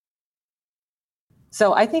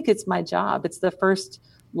So I think it's my job. It's the first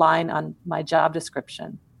line on my job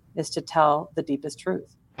description is to tell the deepest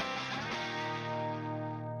truth.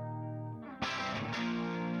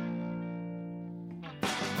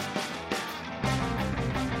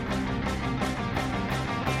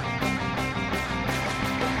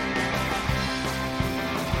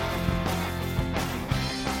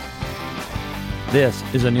 This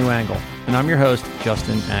is A New Angle, and I'm your host,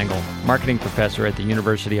 Justin Angle, marketing professor at the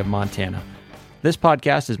University of Montana. This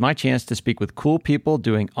podcast is my chance to speak with cool people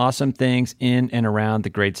doing awesome things in and around the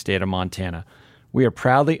great state of Montana. We are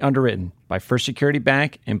proudly underwritten by First Security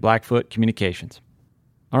Bank and Blackfoot Communications.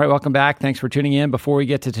 All right, welcome back. Thanks for tuning in. Before we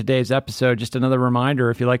get to today's episode, just another reminder,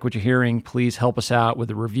 if you like what you're hearing, please help us out with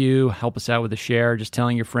a review, help us out with a share, just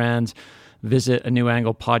telling your friends. Visit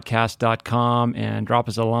anewanglepodcast.com and drop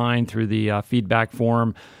us a line through the feedback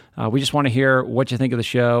form. We just want to hear what you think of the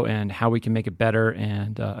show and how we can make it better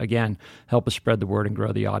and, again, help us spread the word and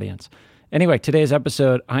grow the audience. Anyway, today's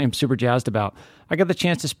episode I am super jazzed about. I got the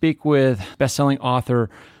chance to speak with best-selling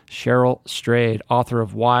author Cheryl Strayed, author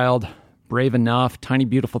of Wild, Brave Enough, Tiny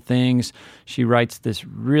Beautiful Things. She writes this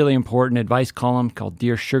really important advice column called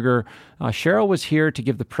Dear Sugar. Cheryl was here to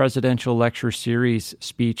give the Presidential Lecture Series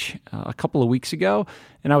speech a couple of weeks ago,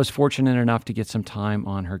 and I was fortunate enough to get some time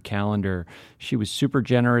on her calendar. She was super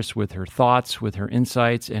generous with her thoughts, with her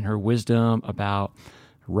insights, and her wisdom about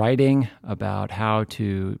writing, about how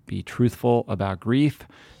to be truthful about grief,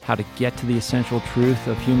 how to get to the essential truth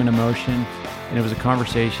of human emotion. And it was a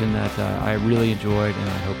conversation that I really enjoyed, and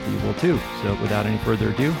I hope that you will too. So without any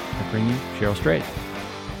further ado, I bring you Cheryl Strayed.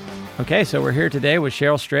 Okay, so we're here today with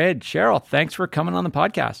Cheryl Strayed. Cheryl, thanks for coming on the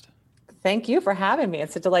podcast. Thank you for having me.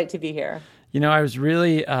 It's a delight to be here. You know, I was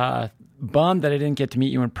really bummed that I didn't get to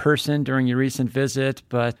meet you in person during your recent visit,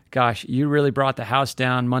 but gosh, you really brought the house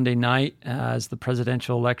down Monday night as the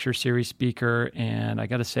Presidential Lecture Series speaker, and I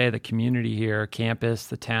got to say the community here, campus,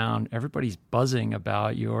 the town, everybody's buzzing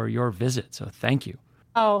about your visit, so thank you.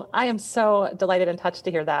 Oh, I am so delighted and touched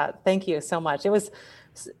to hear that. Thank you so much. It was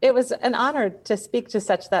an honor to speak to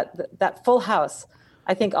such that full house.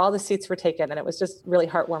 I think all the seats were taken, and it was just really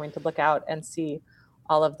heartwarming to look out and see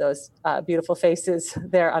all of those beautiful faces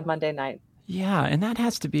there on Monday night. Yeah, and that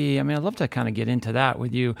has to be, I mean, I'd love to kind of get into that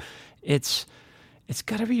with you. It's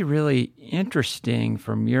got to be really interesting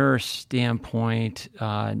from your standpoint,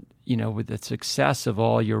 with the success of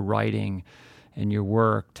all your writing and your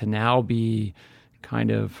work to now be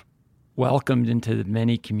kind of welcomed into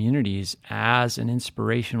many communities as an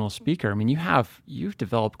inspirational speaker. I mean, you've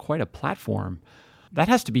developed quite a platform. That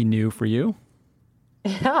has to be new for you.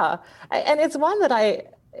 Yeah. And it's one that I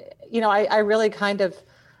really kind of,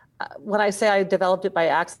 when I say I developed it by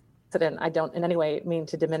accident, I don't in any way mean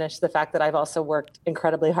to diminish the fact that I've also worked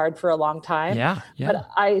incredibly hard for a long time. Yeah. But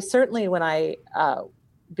I certainly, when I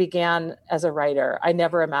began as a writer, I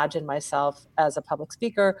never imagined myself as a public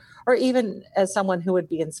speaker or even as someone who would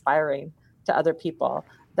be inspiring to other people.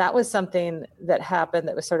 That was something that happened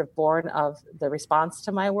that was sort of born of the response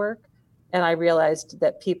to my work. And I realized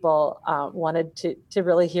that people wanted to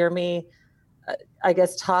really hear me,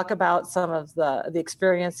 talk about some of the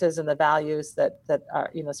experiences and the values that are,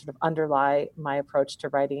 sort of underlie my approach to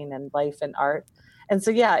writing and life and art. And so,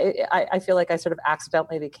 yeah, I feel like I sort of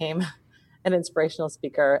accidentally became an inspirational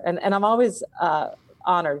speaker. And I'm always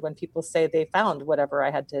honored when people say they found whatever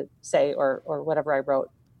I had to say or whatever I wrote,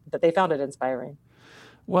 that they found it inspiring.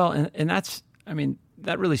 Well, and that's, I mean,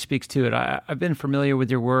 that really speaks to it. I've been familiar with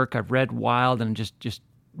your work. I've read Wild and just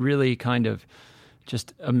really kind of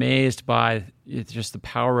just amazed by just the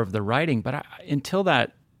power of the writing. But until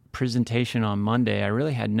that presentation on Monday, I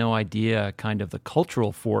really had no idea kind of the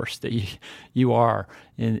cultural force that you are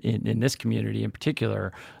in this community in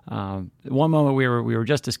particular. One moment we were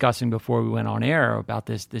just discussing before we went on air about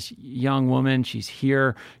this young woman. She's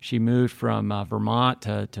here. She moved from Vermont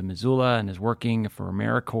to Missoula and is working for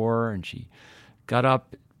AmeriCorps, and she got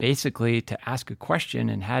up basically to ask a question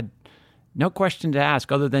and had no question to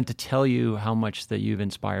ask other than to tell you how much that you've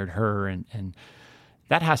inspired her. And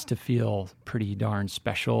that has to feel pretty darn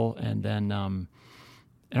special. And then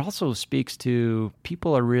it also speaks to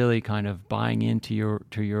people are really kind of buying into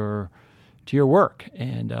your work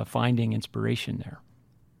and finding inspiration there.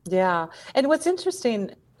 Yeah. And what's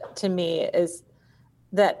interesting to me is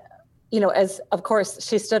that, as of course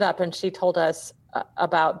she stood up and she told us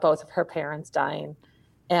about both of her parents dying.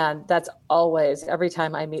 And that's always, every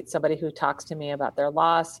time I meet somebody who talks to me about their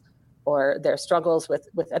loss or their struggles with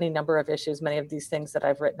any number of issues, many of these things that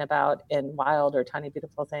I've written about in Wild or Tiny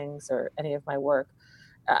Beautiful Things or any of my work,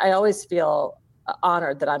 I always feel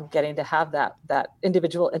honored that I'm getting to have that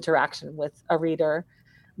individual interaction with a reader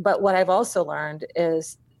But what I've also learned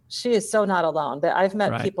is she is so not alone. That I've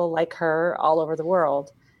met Right. people like her all over the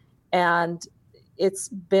world. And it's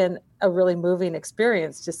been a really moving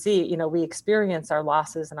experience to see, we experience our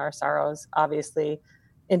losses and our sorrows, obviously,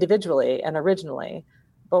 individually and originally.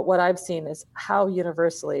 But what I've seen is how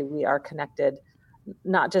universally we are connected,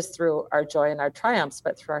 not just through our joy and our triumphs,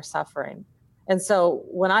 but through our suffering. And so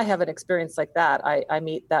when I have an experience like that, I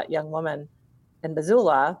meet that young woman in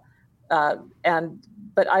Missoula,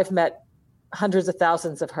 but I've met hundreds of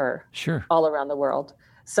thousands of her Sure. all around the world.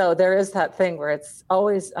 So there is that thing where it's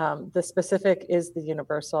always the specific is the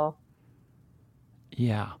universal.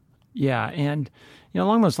 Yeah. Yeah. And,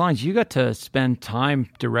 along those lines, you got to spend time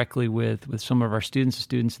directly with some of our students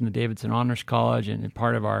in the Davidson Honors College. And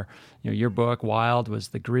part of our, your book, Wild, was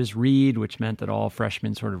the Grizz Read, which meant that all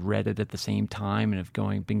freshmen sort of read it at the same time and have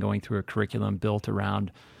been going through a curriculum built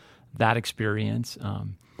around that experience.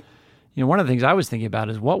 One of the things I was thinking about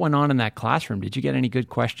is what went on in that classroom. Did you get any good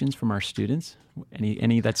questions from our students?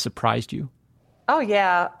 Any that surprised you? Oh,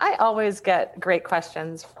 yeah. I always get great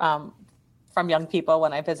questions from young people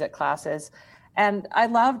when I visit classes. And I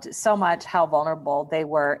loved so much how vulnerable they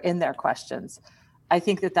were in their questions. I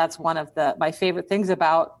think that that's one of my favorite things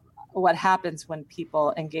about what happens when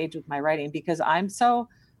people engage with my writing, because I'm so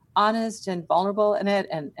honest and vulnerable in it,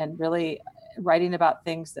 and really writing about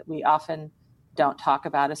things that we often don't talk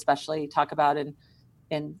about, especially talk about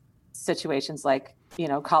in situations like,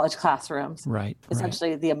 college classrooms. Right.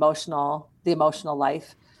 Essentially the emotional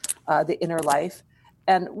life, the inner life.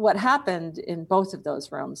 And what happened in both of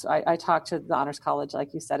those rooms, I talked to the Honors College,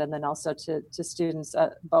 like you said, and then also to students,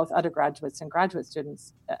 both undergraduates and graduate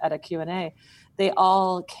students at a Q&A. They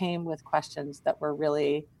all came with questions that were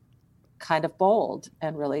really kind of bold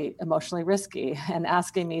and really emotionally risky, and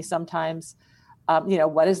asking me sometimes,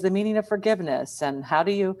 what is the meaning of forgiveness, and how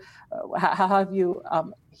have you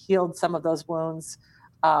healed some of those wounds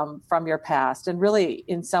from your past? And really,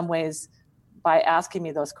 in some ways, by asking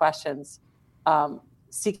me those questions,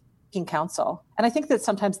 seeking counsel. And I think that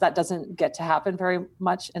sometimes that doesn't get to happen very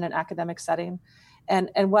much in an academic setting. And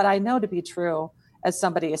what I know to be true as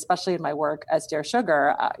somebody, especially in my work as Dear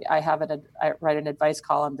Sugar, I write an advice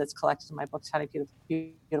column that's collected in my book, Tiny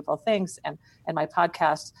Beautiful Things, and my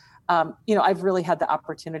podcast. I've really had the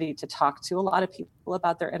opportunity to talk to a lot of people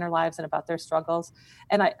about their inner lives and about their struggles.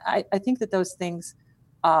 And I think that those things,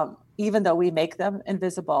 even though we make them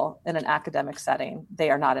invisible in an academic setting, they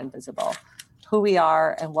are not invisible. Who we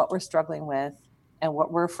are and what we're struggling with and what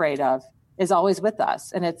we're afraid of is always with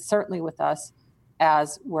us. And it's certainly with us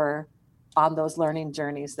as we're on those learning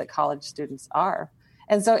journeys that college students are.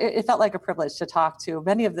 And so it felt like a privilege to talk to.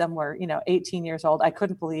 Many of them were, 18 years old. I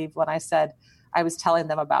couldn't believe when I said I was telling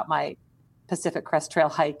them about my Pacific Crest Trail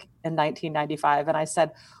hike in 1995. And I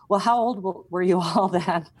said, well, how old were you all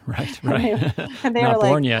then? Right. And they Not were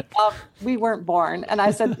born like, yet. We weren't born. And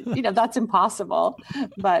I said, that's impossible.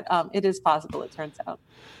 But it is possible, it turns out.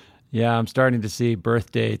 Yeah, I'm starting to see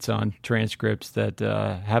birth dates on transcripts that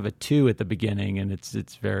have a 2 at the beginning, and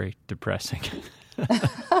it's very depressing.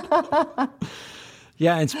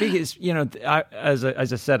 Yeah, and speaking, as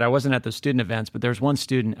I said, I wasn't at the student events, but there's one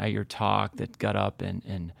student at your talk that got up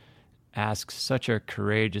and asked such a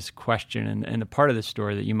courageous question, and a part of the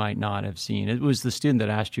story that you might not have seen. It was the student that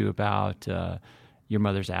asked you about your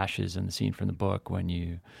mother's ashes and the scene from the book when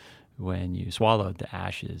you swallowed the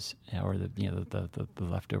ashes or the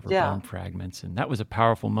leftover bone fragments, and that was a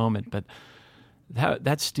powerful moment. But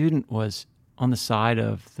that student was on the side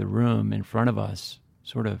of the room in front of us,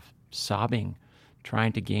 sort of sobbing,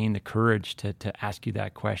 trying to gain the courage to ask you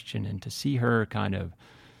that question, and to see her kind of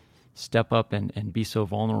step up and be so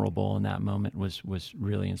vulnerable in that moment was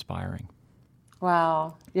really inspiring.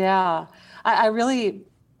 Wow. Yeah. I really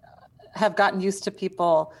have gotten used to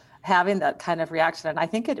people having that kind of reaction. And I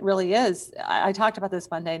think it really is. I talked about this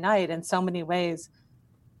Monday night in so many ways.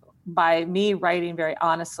 By me writing very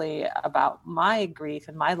honestly about my grief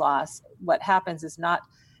and my loss, what happens is not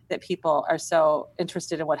that people are so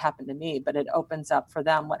interested in what happened to me, but it opens up for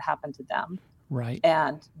them what happened to them. Right.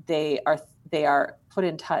 And they are put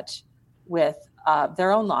in touch with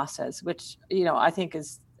their own losses, which, I think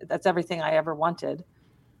that's everything I ever wanted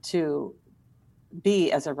to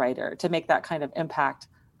be as a writer, to make that kind of impact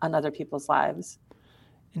on other people's lives.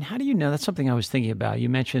 And how do you know? That's something I was thinking about. You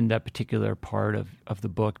mentioned that particular part of the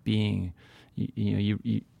book being,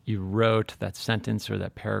 you wrote that sentence or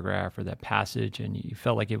that paragraph or that passage, and you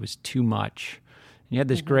felt like it was too much. And you had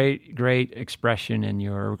this great expression in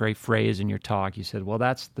your great phrase in your talk. You said, well,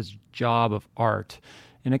 that's the job of art.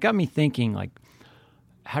 And it got me thinking, like,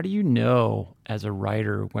 how do you know as a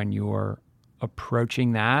writer when you're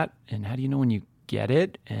approaching that? And how do you know when you get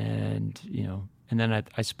it? And, and then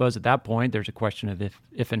I suppose at that point, there's a question of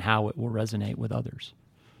if and how it will resonate with others.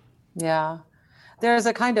 Yeah. There's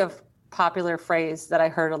a kind of popular phrase that I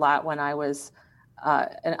heard a lot when I was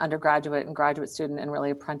an undergraduate and graduate student and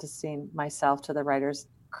really apprenticing myself to the writer's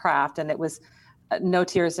craft. And it was no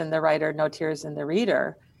tears in the writer, no tears in the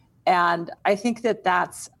reader. And I think that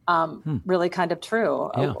that's really kind of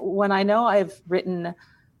true. Yeah. When I know I've written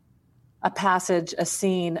a passage, a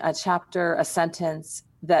scene, a chapter, a sentence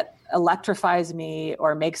that electrifies me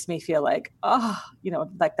or makes me feel like,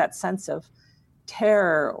 like that sense of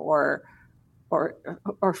terror or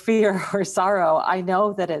fear or sorrow, I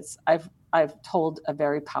know that I've told a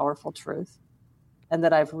very powerful truth, and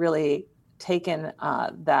that I've really taken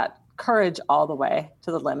that courage all the way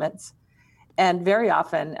to the limits. And very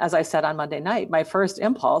often, as I said on Monday night, my first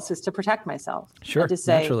impulse is to protect myself. Sure, and to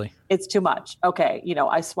say, naturally. It's too much. Okay,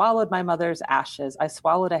 I swallowed my mother's ashes. I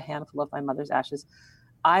swallowed a handful of my mother's ashes.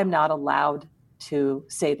 I'm not allowed to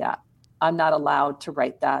say that. I'm not allowed to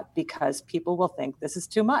write that because people will think this is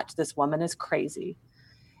too much. This woman is crazy.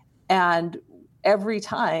 And every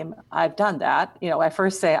time I've done that, I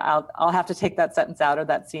first say, I'll have to take that sentence out or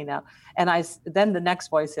that scene out. And then the next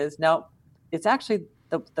voice is, no, it's actually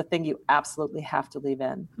the thing you absolutely have to leave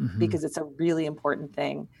in, because it's a really important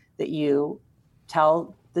thing that you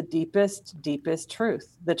tell the deepest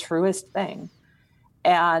truth, the truest thing.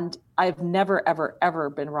 And I've never, ever, ever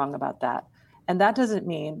been wrong about that. And that doesn't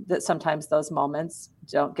mean that sometimes those moments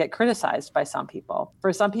don't get criticized by some people.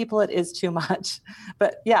 For some people, it is too much.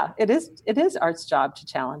 But yeah, it is art's job to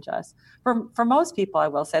challenge us. For most people, I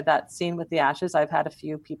will say that scene with the ashes, I've had a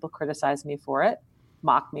few people criticize me for it,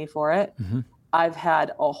 mock me for it. I've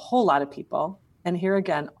had a whole lot of people, and here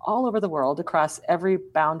again, all over the world, across every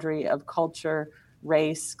boundary of culture,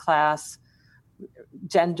 race, class,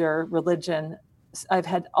 gender, religion. I've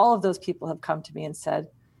had all of those people have come to me and said,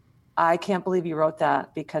 I can't believe you wrote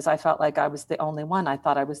that, because I felt like I was the only one. I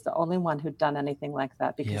thought I was the only one who'd done anything like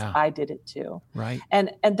that, because I did it too. Right.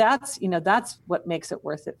 And that's, that's what makes it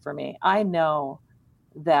worth it for me. I know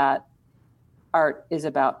that art is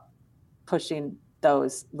about pushing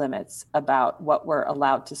those limits, about what we're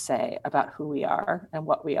allowed to say about who we are and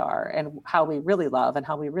what we are and how we really love and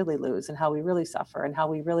how we really lose and how we really suffer and how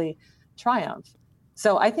we really triumph.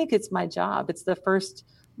 So I think it's my job. It's the first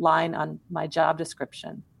line on my job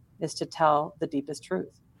description, is to tell the deepest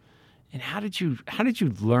truth. And how did you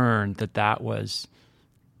learn that was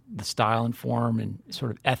the style and form and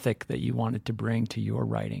sort of ethic that you wanted to bring to your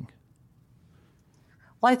writing?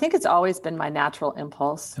 Well, I think it's always been my natural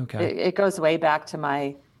impulse. Okay. It goes way back to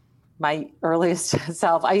my earliest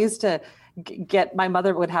self. I used to my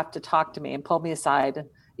mother would have to talk to me and pull me aside. And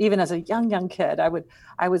even as a young kid, I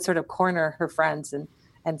would sort of corner her friends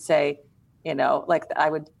and say, like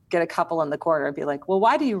I would get a couple in the corner and be like, well,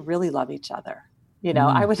 why do you really love each other?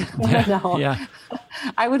 I would want to know. Yeah.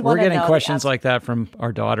 I would want to know. We're getting questions like that from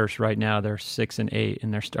our daughters right now. They're 6 and 8,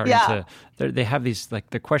 and they're starting they have these,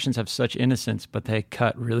 like, the questions have such innocence, but they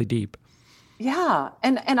cut really deep. Yeah.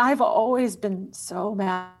 And I've always been so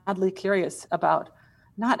madly curious about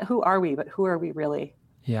not who are we, but who are we really?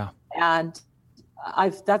 Yeah. And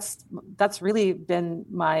that's really been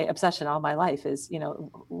my obsession all my life, is,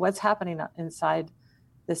 what's happening inside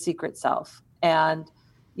the secret self. And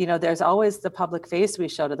there's always the public face we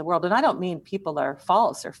show to the world. And I don't mean people are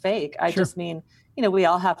false or fake. I just mean, we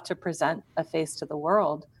all have to present a face to the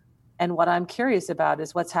world. And what I'm curious about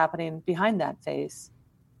is what's happening behind that face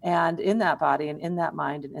and in that body and in that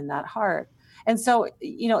mind and in that heart. And so,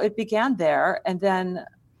 it began there. And then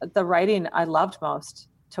the writing I loved most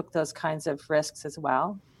took those kinds of risks as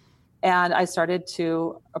well. And I started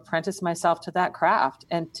to apprentice myself to that craft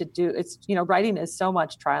and to do writing is so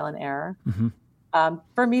much trial and error.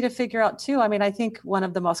 For me to figure out too. I mean, I think one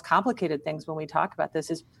of the most complicated things when we talk about this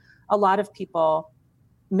is a lot of people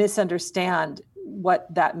misunderstand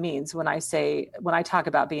what that means. When I talk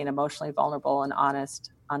about being emotionally vulnerable and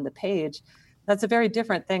honest on the page, that's a very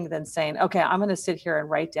different thing than saying, okay, I'm going to sit here and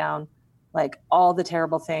write down like all the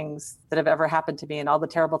terrible things that have ever happened to me and all the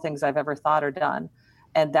terrible things I've ever thought or done.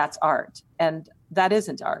 And that's art. And that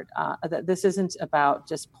isn't art. This isn't about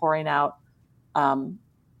just pouring out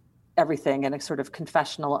everything in a sort of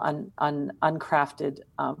confessional, uncrafted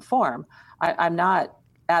form. I'm not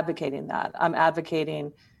advocating that. I'm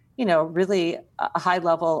advocating, really a high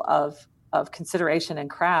level of consideration and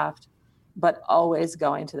craft, but always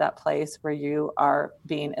going to that place where you are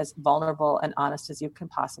being as vulnerable and honest as you can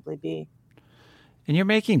possibly be. And you're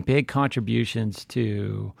making big contributions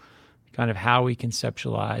to kind of how we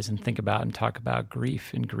conceptualize and think about and talk about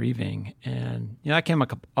grief and grieving. And, that came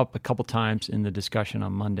up a couple times in the discussion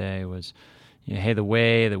on Monday was, hey, the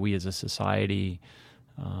way that we as a society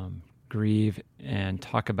grieve and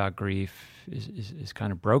talk about grief is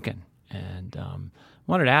kind of broken. And I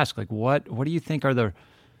wanted to ask, like, what do you think are the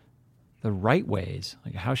right ways?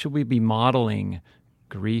 Like, how should we be modeling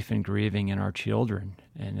grief and grieving in our children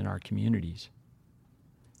and in our communities?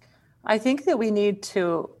 I think that we need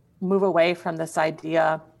to move away from this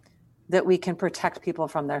idea that we can protect people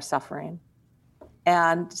from their suffering.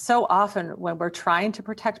 And so often when we're trying to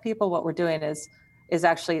protect people, what we're doing is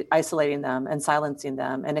actually isolating them and silencing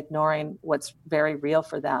them and ignoring what's very real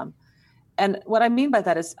for them. And what I mean by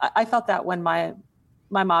that is I felt that when my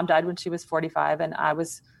mom died when she was 45 and I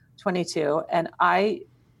was 22, and I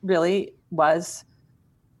really was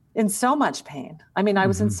in so much pain. I mean, I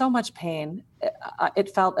was in so much pain.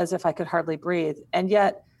 It felt as if I could hardly breathe. And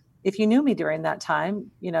yet, if you knew me during that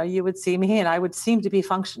time, you would see me and I would seem to be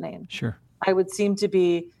functioning. Sure. I would seem to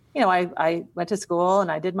be, I went to school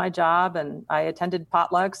and I did my job and I attended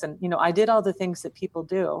potlucks and, I did all the things that people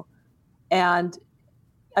do. And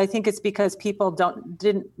I think it's because people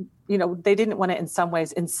they didn't want to in some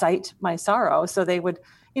ways incite my sorrow. So they would,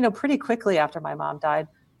 pretty quickly after my mom died,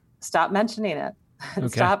 stop mentioning it,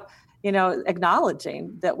 stop,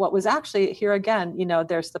 acknowledging that what was actually here again,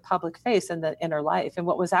 there's the public face and the inner life. And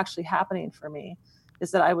what was actually happening for me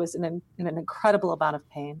is that I was in an incredible amount of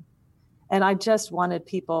pain. And I just wanted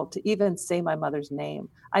people to even say my mother's name.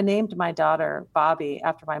 I named my daughter Bobby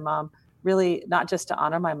after my mom, really not just to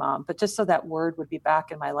honor my mom, but just so that word would be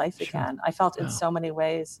back in my life again. I felt in so many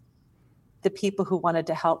ways the people who wanted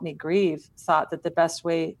to help me grieve thought that the best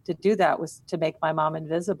way to do that was to make my mom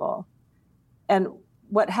invisible. And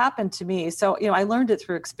what happened to me, so, I learned it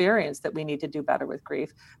through experience that we need to do better with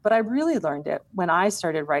grief, but I really learned it when I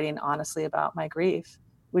started writing honestly about my grief,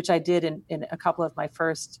 which I did in a couple of my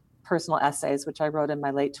first personal essays, which I wrote in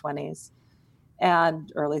my late 20s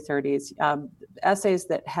and early 30s, essays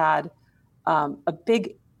that had a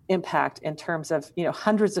big impact in terms of,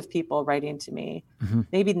 hundreds of people writing to me,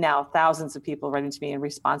 maybe now thousands of people writing to me in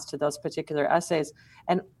response to those particular essays.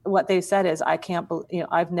 And what they said is, I can't believe,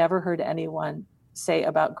 I've never heard anyone say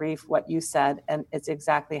about grief what you said, and it's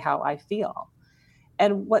exactly how I feel.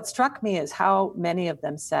 And what struck me is how many of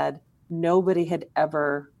them said nobody had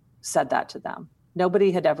ever said that to them.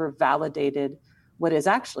 Nobody had ever validated what is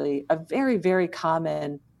actually a very, very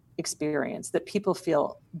common experience, that people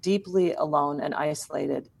feel deeply alone and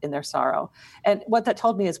isolated in their sorrow. And what that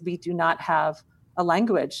told me is we do not have a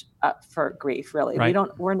language for grief, really. Right.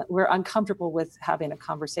 We're uncomfortable with having a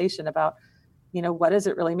conversation about, what does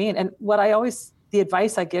it really mean? And the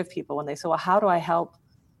advice I give people when they say, well, how do I help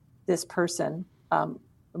this person,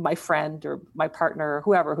 my friend or my partner or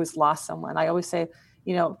whoever who's lost someone? I always say,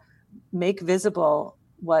 make visible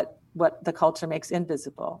what the culture makes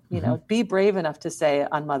invisible. Be brave enough to say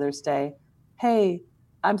on Mother's Day, hey,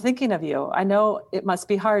 I'm thinking of you. I know it must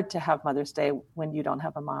be hard to have Mother's Day when you don't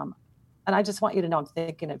have a mom. And I just want you to know I'm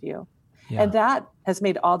thinking of you. Yeah. And that has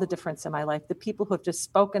made all the difference in my life. The people who have just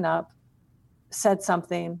spoken up, said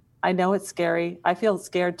something. I know it's scary. I feel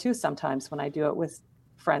scared too sometimes when I do it with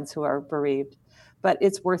friends who are bereaved, but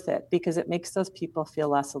it's worth it because it makes those people feel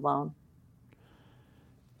less alone.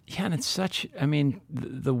 Yeah, and it's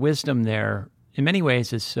the wisdom there in many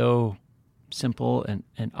ways is so simple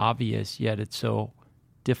and obvious, yet it's so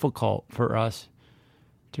difficult for us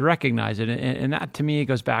to recognize it. And that, to me,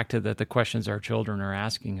 goes back to the questions our children are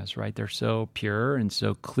asking us, right? They're so pure and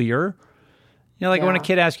so clear. When a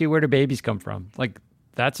kid asks you, where do babies come from? Like,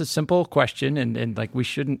 that's a simple question, and like, we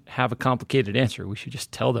shouldn't have a complicated answer. We should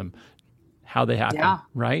just tell them how they happen,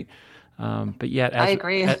 right? But yet, I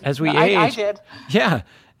agree. As we age, I did. Yeah.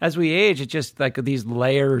 As we age, it's just like these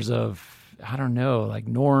layers of, I don't know, like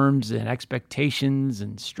norms and expectations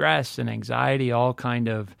and stress and anxiety all kind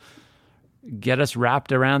of get us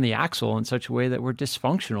wrapped around the axle in such a way that we're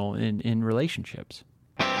dysfunctional in relationships.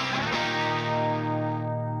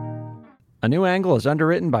 A New Angle is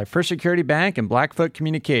underwritten by First Security Bank and Blackfoot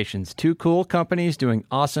Communications, two cool companies doing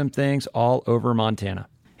awesome things all over Montana.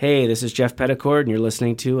 Hey, this is Jeff Petticord, and you're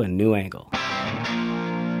listening to A New Angle.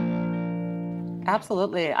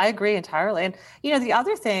 Absolutely. I agree entirely. And, the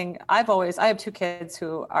other thing I have two kids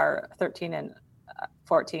who are 13 and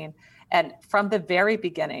 14. And from the very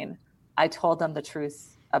beginning, I told them the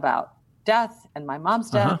truth about death and my mom's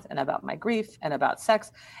death and about my grief and about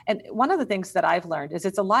sex. And one of the things that I've learned is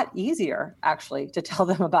it's a lot easier actually to tell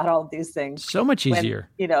them about all of these things. So much easier.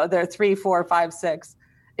 When, they're 3, 4, 5, 6.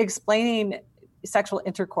 Explaining sexual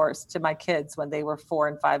intercourse to my kids when they were 4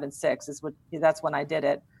 and 5 and 6 that's when I did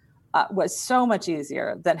it. Was so much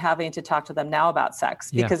easier than having to talk to them now about sex,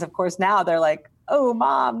 because of course now they're like, oh,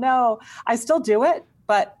 Mom, no. I still do it,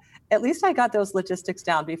 but at least I got those logistics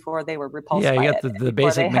down before they were repulsed by it. Yeah, you got the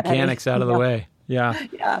basic mechanics out of the way. Yeah.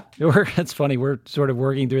 Yeah. It's funny. We're sort of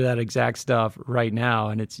working through that exact stuff right now.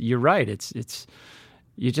 And you're right. It's,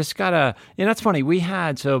 you just gotta, and that's funny. We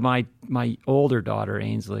had, so my older daughter,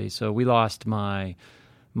 Ainsley, so we lost my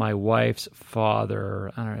wife's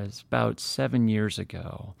father, I don't know, it's about 7 years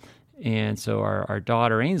ago. And so our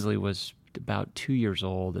daughter, Ainsley, was about 2 years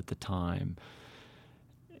old at the time.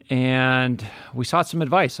 And we sought some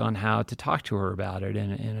advice on how to talk to her about it.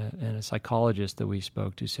 And a psychologist that we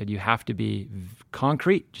spoke to said, you have to be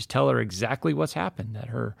concrete. Just tell her exactly what's happened, that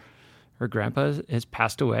her grandpa has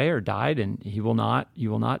passed away or died, and you will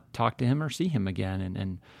not talk to him or see him again.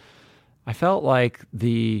 And I felt like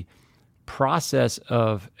the process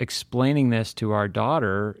of explaining this to our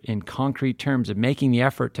daughter in concrete terms, of making the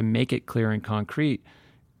effort to make it clear and concrete,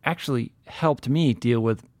 actually helped me deal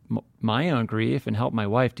with my own grief and help my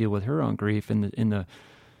wife deal with her own grief in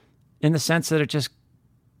the sense that it just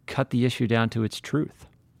cut the issue down to its truth.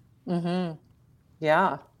 Mm-hmm.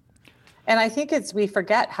 Yeah. And I think we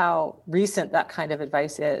forget how recent that kind of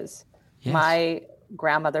advice is. Yes. My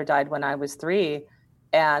grandmother died when I was 3,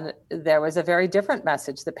 and there was a very different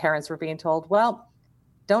message. The parents were being told, well,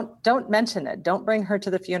 don't mention it. Don't bring her to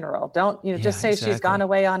the funeral. Don't, just say exactly. She's gone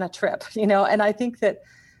away on a trip, and I think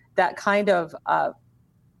that kind of,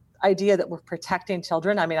 idea that we're protecting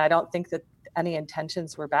children. I mean, I don't think that any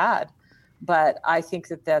intentions were bad, but I think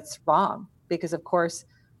that that's wrong, because of course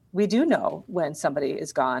we do know when somebody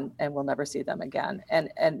is gone and we'll never see them again.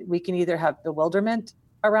 And we can either have bewilderment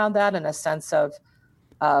around that and a sense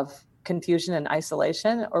of confusion and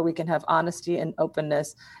isolation, or we can have honesty and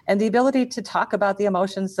openness and the ability to talk about the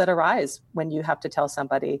emotions that arise when you have to tell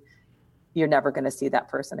somebody you're never going to see that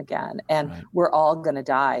person again. And right. We're all going to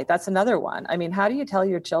die. That's another one. I mean, how do you tell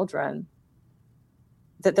your children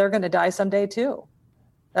that they're going to die someday too?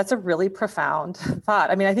 That's a really profound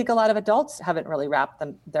thought. I mean, I think a lot of adults haven't really wrapped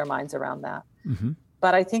their minds around that. Mm-hmm.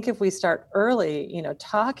 But I think if we start early,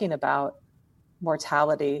 talking about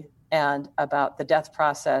mortality and about the death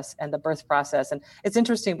process and the birth process. And it's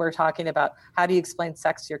interesting, we're talking about how do you explain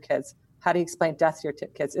sex to your kids? How do you explain death to your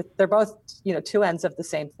kids? They're both, two ends of the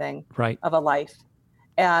same thing, right. Of a life.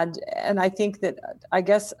 And I think that,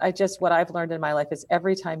 what I've learned in my life is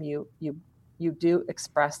every time you do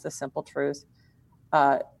express the simple truth,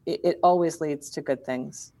 it always leads to good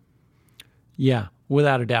things. Yeah,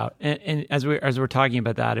 without a doubt. And as we're talking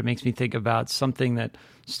about that, it makes me think about something that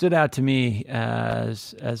stood out to me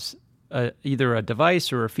as either a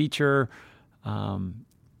device or a feature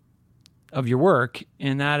of your work,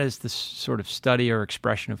 and that is this sort of study or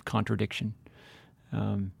expression of contradiction.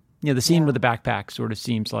 The scene with the backpack sort of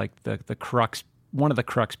seems like the crux, one of the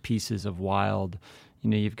crux pieces of Wild.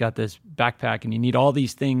 You've got this backpack and you need all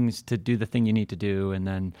these things to do the thing you need to do, and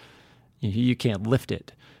then you can't lift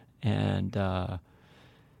it. And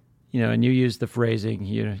and you use the phrasing,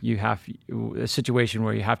 you have a situation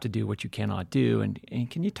where you have to do what you cannot do. And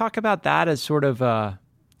can you talk about that as sort of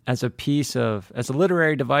as a piece of, as a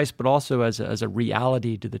literary device, but also as a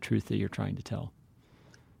reality to the truth that you're trying to tell?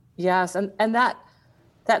 Yes, and that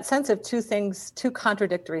sense of two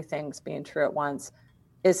contradictory things being true at once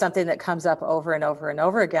is something that comes up over and over and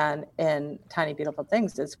over again in Tiny Beautiful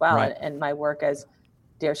Things as well. Right. And my work as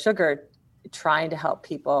Dear Sugar, trying to help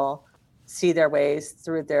people see their ways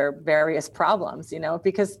through their various problems,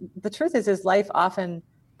 because the truth is life often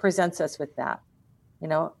presents us with that.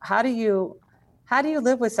 How do you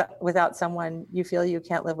live without someone you feel you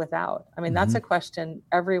can't live without? I mean, mm-hmm. That's a question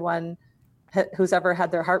everyone who's ever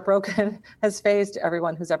had their heart broken has faced.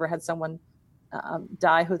 Everyone who's ever had someone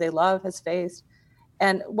die who they love has faced.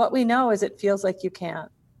 And what we know is it feels like you can't,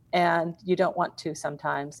 and you don't want to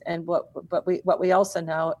sometimes. And what we also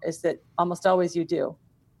know is that almost always you do,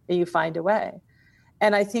 and you find a way.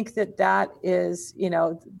 And I think that is,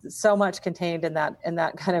 so much contained in that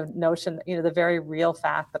kind of notion, the very real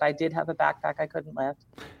fact that I did have a backpack I couldn't lift,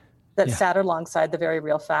 that sat alongside the very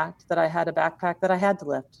real fact that I had a backpack that I had to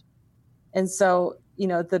lift. And so,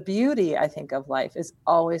 the beauty, I think, of life is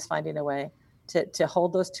always finding a way to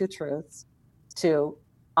hold those two truths, to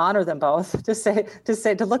honor them both,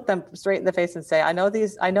 to look them straight in the face and say, I know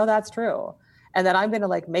that's true. And then I'm going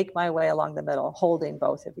to make my way along the middle, holding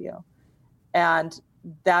both of you. And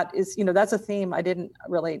that is, that's a theme I didn't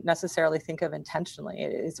really necessarily think of intentionally.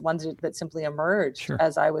 It's one that simply emerged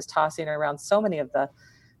as I was tossing around so many of the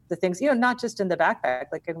things, not just in the backpack.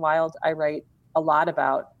 Like in Wild, I write a lot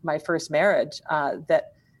about my first marriage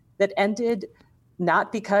that ended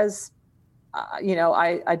not because,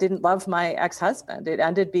 I didn't love my ex-husband. It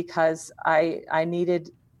ended because I needed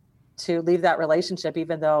to leave that relationship,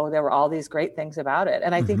 even though there were all these great things about it.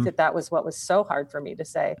 And I think that was what was so hard for me to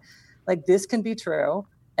say, like, this can be true,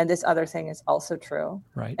 and this other thing is also true.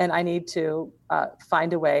 Right. And I need to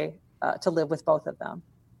find a way to live with both of them.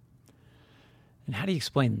 And how do you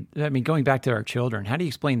explain, I mean, going back to our children, how do you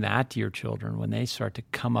explain that to your children when they start to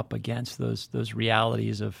come up against those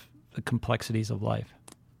realities of the complexities of life?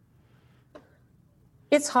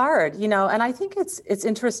 It's hard, and I think it's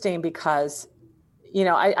interesting because,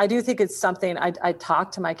 I do think it's something I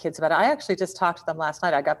talk to my kids about. I actually just talked to them last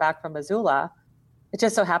night. I got back from Missoula. It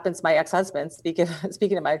just so happens my ex-husband,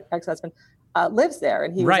 speaking of my ex-husband, lives there,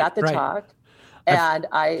 and he was at the talk. And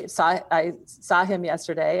I saw him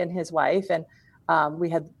yesterday and his wife, and we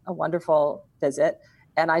had a wonderful visit.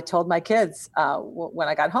 And I told my kids when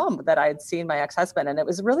I got home that I had seen my ex-husband, and it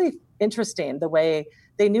was really interesting the way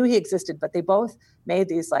they knew he existed, but they both made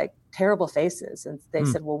these like terrible faces. And they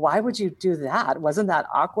said, well, why would you do that? Wasn't that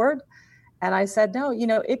awkward? And I said, no,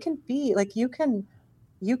 it can be like, you can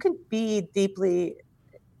be deeply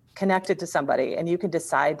connected to somebody, and you can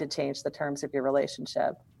decide to change the terms of your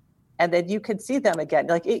relationship. And then you can see them again.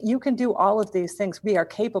 Like you can do all of these things. We are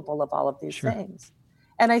capable of all of these things.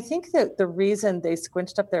 And I think that the reason they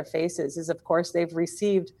squinched up their faces is, of course, they've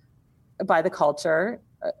received by the culture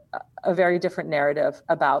a very different narrative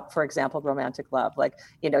about, for example, romantic love. Like,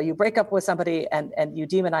 you break up with somebody and you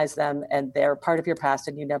demonize them, and they're part of your past,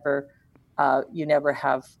 and you never look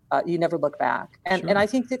back. And I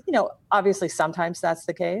think that, obviously sometimes that's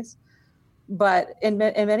the case, but in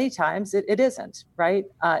many times it isn't, right?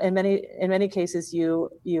 In many cases,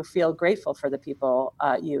 you feel grateful for the people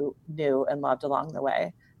you knew and loved along the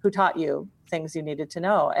way, who taught you things you needed to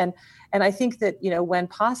know. And I think that, when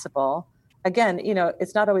possible, again,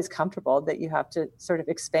 it's not always comfortable, that you have to sort of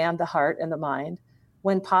expand the heart and the mind.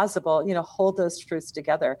 When possible, hold those truths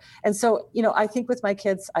together. And so, I think with my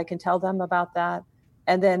kids, I can tell them about that.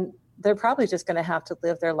 And then they're probably just going to have to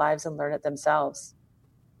live their lives and learn it themselves.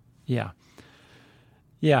 Yeah.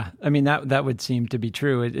 Yeah. I mean, that would seem to be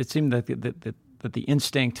true. It seemed that the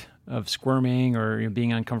instinct of squirming or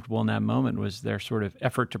being uncomfortable in that moment was their sort of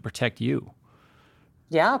effort to protect you.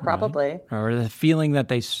 Yeah, probably. Right? Or the feeling that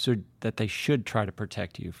they should try to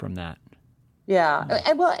protect you from that. Yeah.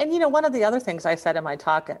 And one of the other things I said in my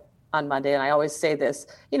talk on Monday, and I always say this,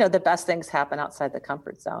 the best things happen outside the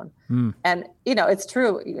comfort zone. And, it's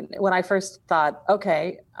true. When I first thought,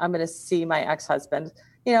 okay, I'm going to see my ex-husband,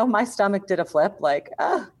 my stomach did a flip, like,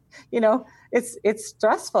 it's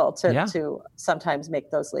stressful to sometimes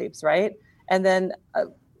make those leaps. Right. And then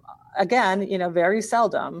again, very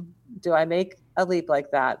seldom do I make a leap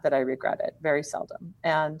like that I regret it. Very seldom.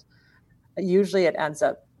 And usually it ends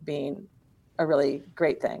up being a really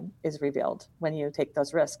great thing is revealed when you take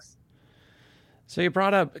those risks. So you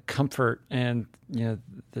brought up comfort and,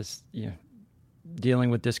 this, dealing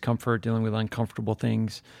with discomfort, dealing with uncomfortable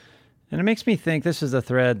things. And it makes me think, this is a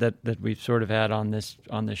thread that we've sort of had on this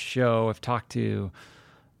show. I've talked to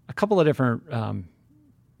a couple of different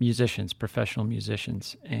musicians, professional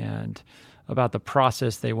musicians, and about the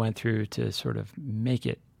process they went through to sort of make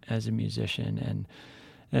it as a musician,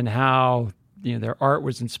 and how their art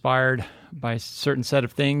was inspired by a certain set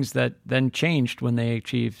of things that then changed when they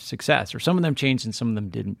achieved success, or some of them changed and some of them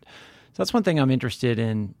didn't. So that's one thing I'm interested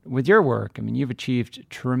in with your work. I mean, you've achieved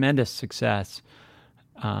tremendous success,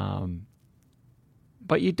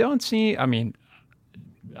 but you don't see,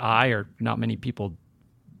 or not many people,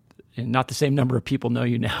 not the same number of people know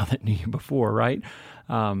you now that knew you before, right?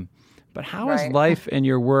 But how has life and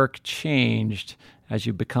your work changed as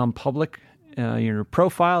you become public, your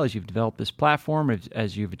profile, as you've developed this platform,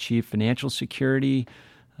 as you've achieved financial security,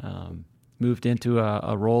 moved into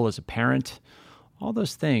a role as a parent, all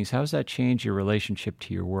those things? How has that changed your relationship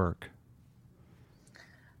to your work?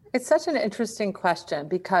 It's such an interesting question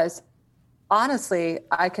because honestly,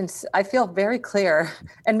 I feel very clear,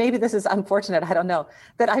 and maybe this is unfortunate, I don't know,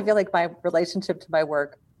 that I feel like my relationship to my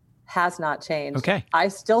work has not changed. Okay. I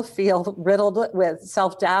still feel riddled with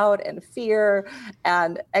self-doubt and fear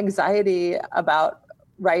and anxiety about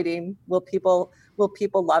writing. Will people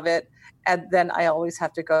love it? And then I always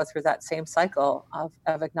have to go through that same cycle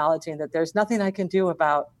of acknowledging that there's nothing I can do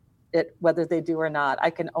about it, whether they do or not. I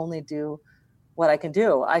can only do what I can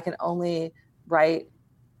do. I can only write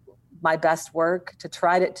my best work, to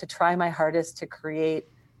try my hardest to create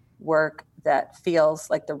work that feels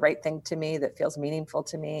like the right thing to me, that feels meaningful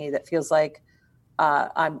to me, that feels like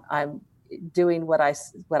I'm doing what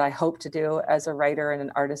I hope to do as a writer and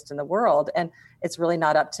an artist in the world. And it's really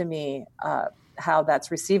not up to me how that's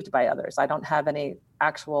received by others. I don't have any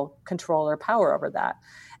actual control or power over that.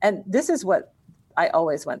 And this is what I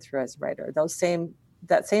always went through as a writer. Those same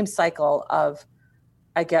that same cycle of,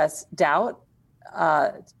 I guess, doubt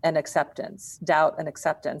and acceptance,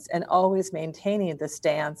 and always maintaining the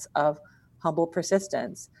stance of humble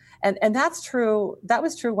persistence. And that's true. That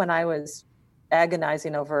was true when I was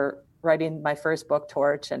agonizing over writing my first book,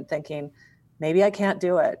 Torch, and thinking, maybe I can't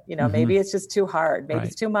do it. Maybe it's just too hard. Maybe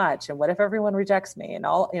it's too much. And what if everyone rejects me, and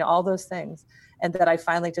all those things. And that I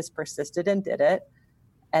finally just persisted and did it.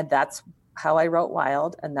 And that's how I wrote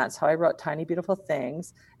Wild. And that's how I wrote Tiny Beautiful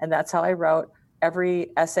Things. And that's how I wrote every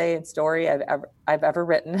essay and story I've ever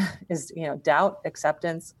written is, doubt,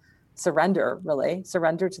 acceptance, surrender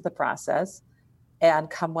to the process, and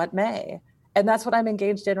come what may. And that's what I'm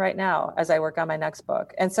engaged in right now as I work on my next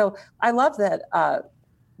book. And so I love that.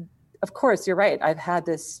 Of course, you're right. I've had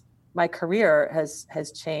my career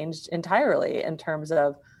has changed entirely in terms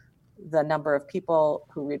of the number of people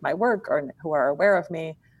who read my work or who are aware of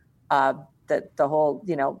me. That the whole,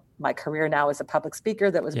 my career now as a public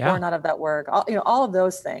speaker that was born out of that work, all of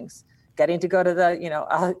those things, getting to go to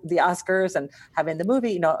the Oscars and having the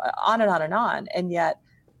movie, on and on and on. And yet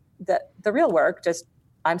the real work,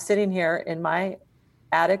 I'm sitting here in my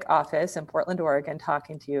attic office in Portland, Oregon,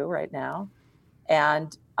 talking to you right now.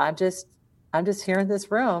 And I'm just here in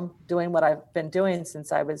this room doing what I've been doing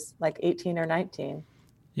since I was like 18 or 19,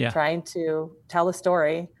 trying to tell a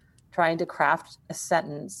story, trying to craft a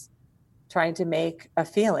sentence, trying to make a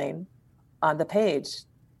feeling on the page.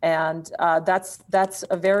 And that's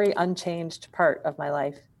a very unchanged part of my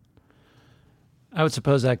life. I would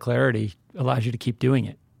suppose that clarity allows you to keep doing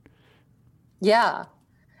it. Yeah.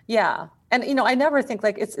 And, I never think,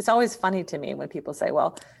 like, it's always funny to me when people say,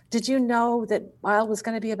 well, did you know that Wild was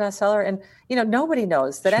going to be a bestseller? And, nobody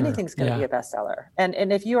knows that anything's going to be a bestseller.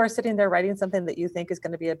 And if you are sitting there writing something that you think is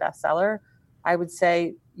going to be a bestseller, I would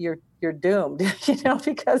say you're doomed,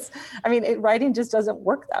 because writing just doesn't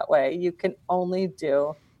work that way. You can only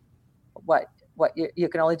do what you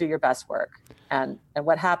can only do your best work, and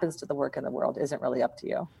what happens to the work in the world isn't really up to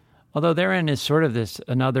you. Although therein is sort of this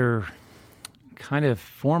another kind of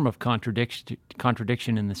form of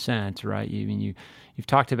contradiction in the sense, right? You've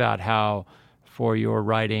talked about how for your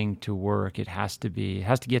writing to work, it has to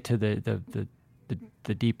get to the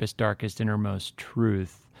deepest, darkest, innermost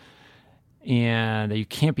truth. And you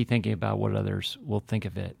can't be thinking about what others will think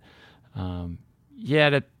of it.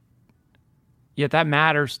 Yet that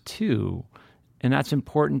matters too, and that's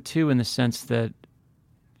important too in the sense that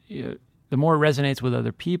the more it resonates with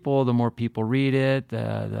other people, the more people read it,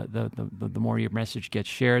 the more your message gets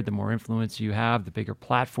shared, the more influence you have, the bigger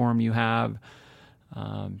platform you have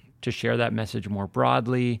to share that message more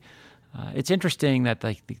broadly. It's interesting that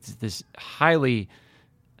this highly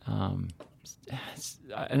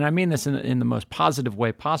and I mean this in the most positive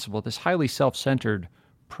way possible, this highly self-centered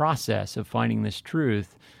process of finding this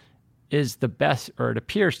truth is the best, or it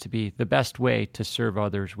appears to be the best way to serve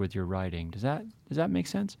others with your writing. Does that make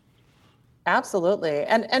sense? Absolutely.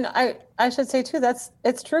 And I should say too,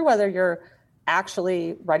 it's true whether you're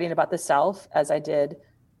actually writing about the self, as I did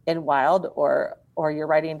in Wild, or you're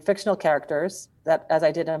writing fictional characters, that as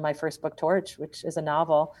I did in my first book, Torch, which is a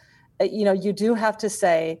novel. You do have to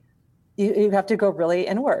say, you have to go really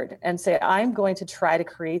inward and say, I'm going to try to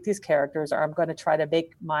create these characters, or I'm going to try to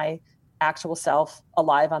make my actual self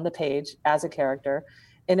alive on the page as a character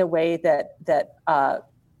in a way that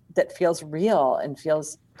feels real and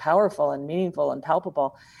feels powerful and meaningful and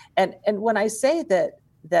palpable. And when I say that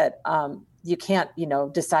you can't,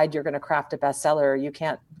 decide you're going to craft a bestseller, or you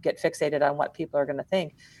can't get fixated on what people are going to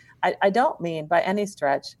think, I don't mean by any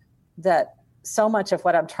stretch that so much of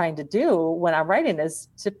what I'm trying to do when I'm writing is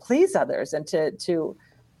to please others and to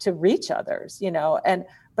reach others,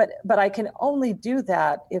 but I can only do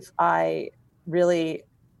that if I really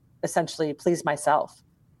essentially please myself.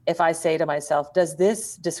 If I say to myself, does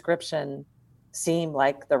this description seem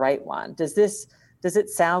like the right one? Does it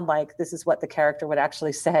sound like this is what the character would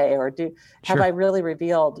actually say? Or have I really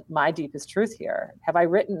revealed my deepest truth here? Have I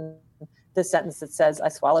written the sentence that says, I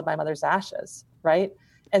swallowed my mother's ashes, right?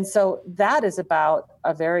 And so that is about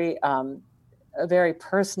a very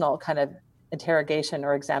personal kind of interrogation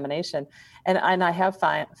or examination. And I have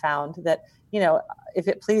found that, if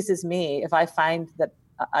it pleases me, if I find that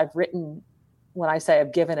I've written, when I say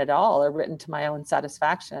I've given it all or written to my own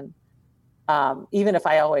satisfaction, even if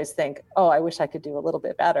I always think, oh, I wish I could do a little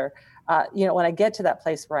bit better, when I get to that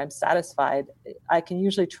place where I'm satisfied, I can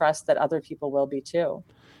usually trust that other people will be too.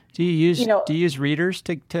 Do you use readers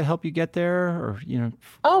to help you get there, or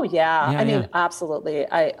Oh yeah, absolutely.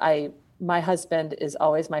 My husband is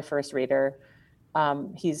always my first reader.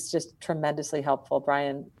 He's just tremendously helpful.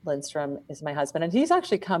 Brian Lindstrom is my husband, and he's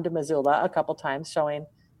actually come to Missoula a couple times showing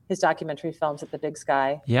his documentary films at the Big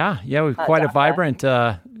Sky. Yeah, we've quite a vibrant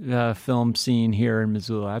film scene here in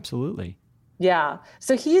Missoula. Absolutely. Yeah.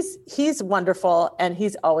 So he's wonderful, and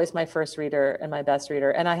he's always my first reader and my best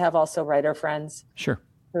reader. And I have also writer friends. Sure.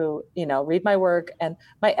 Who, read my work, and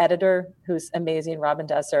my editor, who's amazing, Robin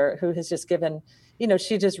Desser, who has just given,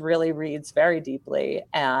 she just really reads very deeply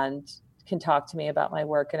and can talk to me about my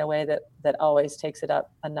work in a way that always takes it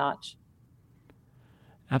up a notch.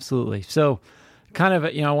 Absolutely. So kind of,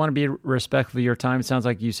 I want to be respectful of your time. It sounds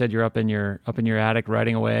like you said you're up in your attic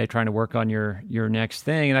writing away, trying to work on your next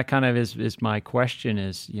thing. And that kind of is my question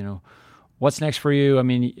is, what's next for you? I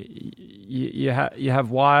mean, you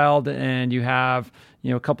have Wild, and you have,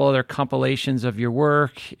 a couple other compilations of your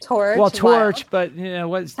work. Torch, Wild. But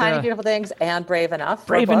what's Tiny Beautiful Things and Brave Enough.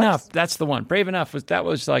 Brave Enough, that's the one. Brave Enough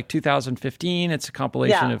was like 2015. It's a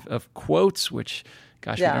compilation of quotes, which,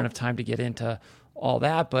 gosh, we don't have time to get into all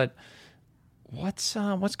that. But what's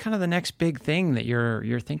kind of the next big thing that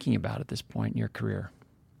you're thinking about at this point in your career?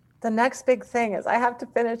 The next big thing is I have to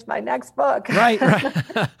finish my next book. Right.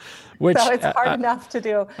 Which, so it's hard enough to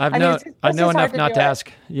do. I know enough not to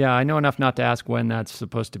ask. Yeah, I know enough not to ask when that's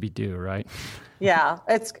supposed to be due, right? Yeah,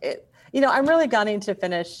 I'm really gunning to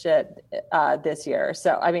finish it this year.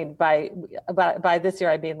 So I mean, by this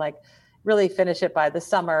year, I mean like really finish it by the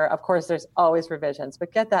summer. Of course, there's always revisions,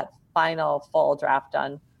 but get that final full draft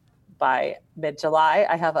done by mid-July.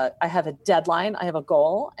 I have a deadline. I have a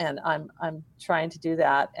goal, and I'm trying to do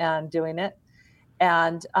that and doing it.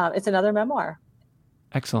 And it's another memoir.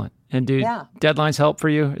 Excellent. And do deadlines help for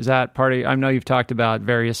you? Is that part of? I know you've talked about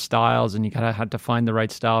various styles, and you kind of had to find the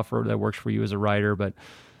right style that works for you as a writer. But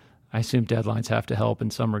I assume deadlines have to help in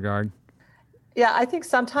some regard. Yeah, I think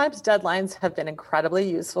sometimes deadlines have been incredibly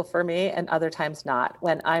useful for me, and other times not.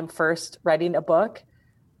 When I'm first writing a book,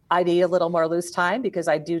 I need a little more loose time because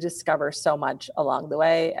I do discover so much along the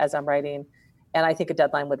way as I'm writing. And I think a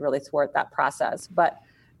deadline would really thwart that process. But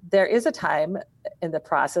there is a time in the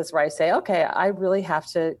process where I say, okay, I really have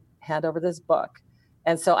to hand over this book.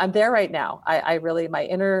 And so I'm there right now. I really, my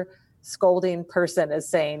inner scolding person is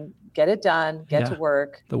saying, get it done, get to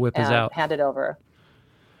work. The whip is out. Hand it over.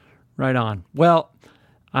 Right on. Well,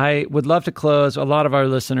 I would love to close. A lot of our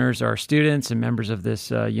listeners are students and members of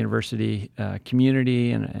this university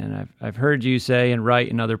community, and I've heard you say and write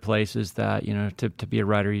in other places that to be a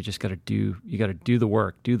writer you just got to do the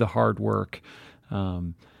work, do the hard work.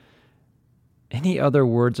 Any other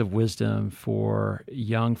words of wisdom for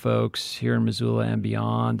young folks here in Missoula and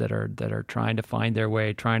beyond that are trying to find their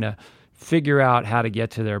way, trying to figure out how to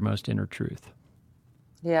get to their most inner truth?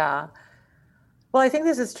 Yeah. Well, I think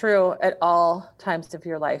this is true at all times of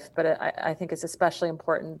your life, but I think it's especially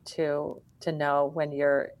important to know when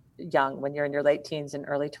you're young, when you're in your late teens and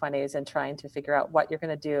early 20s and trying to figure out what you're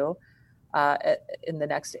going to do in the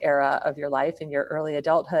next era of your life, in your early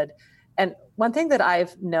adulthood. And one thing that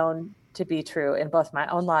I've known to be true in both my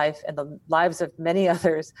own life and the lives of many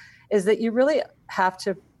others is that you really have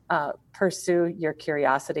to pursue your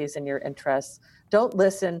curiosities and your interests. Don't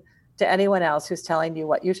listen to anyone else who's telling you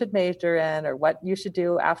what you should major in or what you should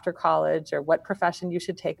do after college or what profession you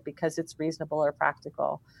should take because it's reasonable or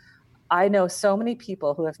practical. I know so many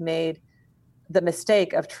people who have made the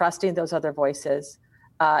mistake of trusting those other voices.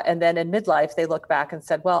 And then in midlife, they look back and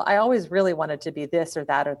said, well, I always really wanted to be this or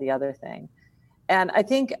that or the other thing. And I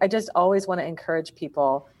think I just always want to encourage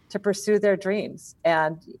people to pursue their dreams.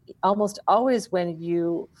 And almost always when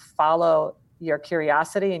you follow your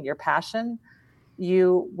curiosity and your passion,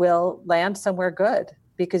 you will land somewhere good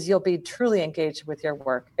because you'll be truly engaged with your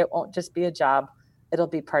work. It won't just be a job. It'll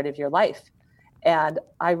be part of your life. And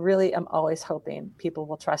I really am always hoping people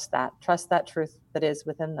will trust that truth that is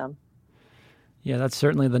within them. Yeah, that's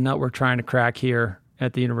certainly the nut we're trying to crack here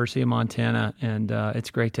at the University of Montana. And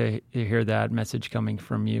it's great to hear that message coming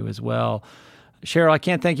from you as well. Cheryl, I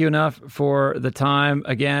can't thank you enough for the time.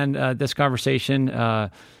 Again, this conversation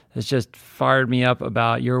has just fired me up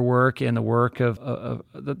about your work and the work of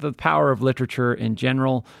the power of literature in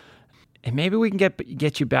general. And maybe we can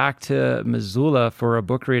get you back to Missoula for a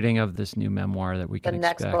book reading of this new memoir that we can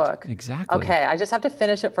expect. The next book. Exactly. Okay, I just have to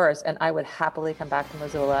finish it first, and I would happily come back to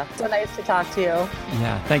Missoula. So nice to talk to you.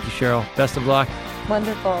 Yeah, thank you, Cheryl. Best of luck.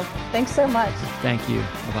 Wonderful. Thanks so much. Thank you.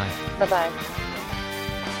 Bye-bye. Bye-bye.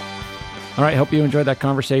 All right, hope you enjoyed that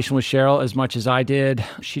conversation with Cheryl as much as I did.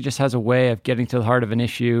 She just has a way of getting to the heart of an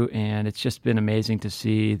issue, and it's just been amazing to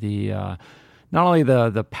see not only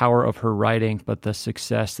the power of her writing, but the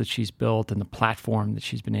success that she's built and the platform that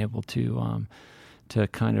she's been able to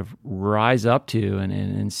kind of rise up to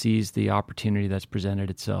and seize the opportunity that's presented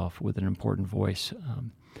itself with an important voice.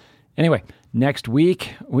 Anyway, next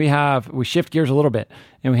week we shift gears a little bit,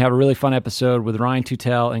 and we have a really fun episode with Ryan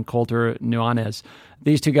Tutel and Colter Nuanez.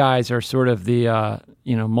 These two guys are sort of the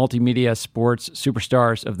multimedia sports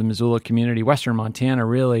superstars of the Missoula community, Western Montana.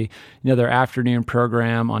 Really, their afternoon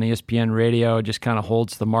program on ESPN Radio just kind of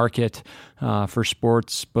holds the market for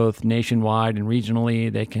sports, both nationwide and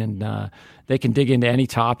regionally. They can dig into any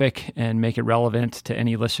topic and make it relevant to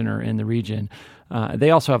any listener in the region. They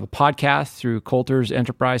also have a podcast through Colter's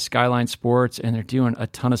Enterprise Skyline Sports, and they're doing a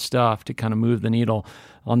ton of stuff to kind of move the needle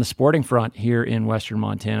on the sporting front here in Western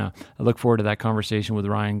Montana. I look forward to that conversation with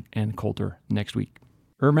Ryan and Colter next week.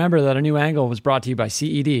 Remember that A New Angle was brought to you by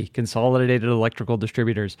CED, Consolidated Electrical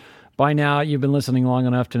Distributors. By now, you've been listening long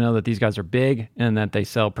enough to know that these guys are big and that they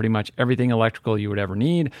sell pretty much everything electrical you would ever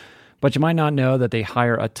need. But you might not know that they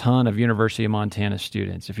hire a ton of University of Montana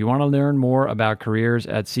students. If you want to learn more about careers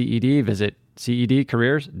at CED, visit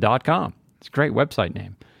cedcareers.com. It's a great website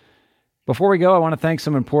name. Before we go, I want to thank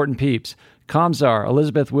some important peeps. Comzar,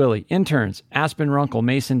 Elizabeth Willie, interns, Aspen Runkle,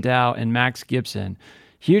 Mason Dow, and Max Gibson.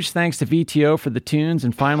 Huge thanks to VTO for the tunes,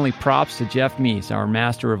 and finally props to Jeff Meese, our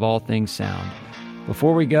master of all things sound.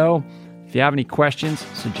 Before we go, if you have any questions,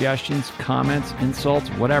 suggestions, comments, insults,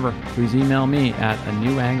 whatever, please email me at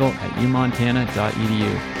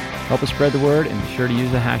anewangle@umontana.edu. Help us spread the word, and be sure to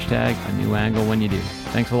use the hashtag #anewangle when you do.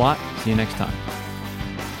 Thanks a lot. See you next time.